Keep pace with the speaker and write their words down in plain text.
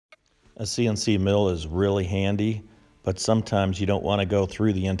A CNC mill is really handy, but sometimes you don't want to go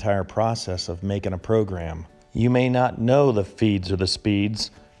through the entire process of making a program. You may not know the feeds or the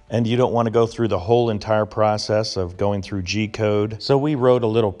speeds, and you don't want to go through the whole entire process of going through G code. So we wrote a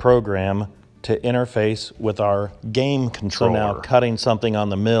little program to interface with our game controller. So now cutting something on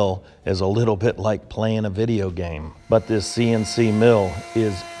the mill is a little bit like playing a video game. But this CNC mill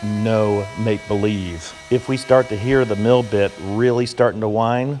is no make-believe. If we start to hear the mill bit really starting to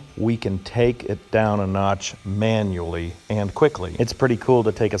whine, we can take it down a notch manually and quickly. It's pretty cool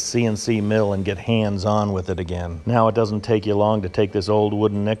to take a CNC mill and get hands-on with it again. Now it doesn't take you long to take this old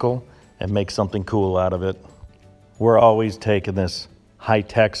wooden nickel and make something cool out of it. We're always taking this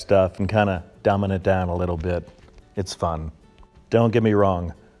high-tech stuff and kind of dumbing it down a little bit. It's fun. Don't get me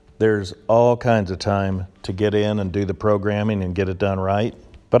wrong, there's all kinds of time to get in and do the programming and get it done right,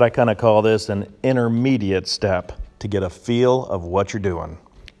 but I kind of call this an intermediate step to get a feel of what you're doing.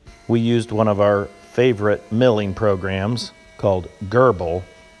 We used one of our favorite milling programs called Gerbil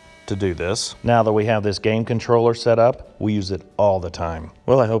to do this. Now that we have this game controller set up, we use it all the time.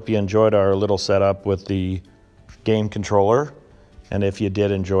 Well, I hope you enjoyed our little setup with the game controller. And if you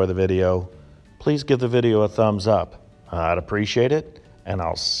did enjoy the video, please give the video a thumbs up. I'd appreciate it, and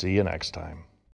I'll see you next time.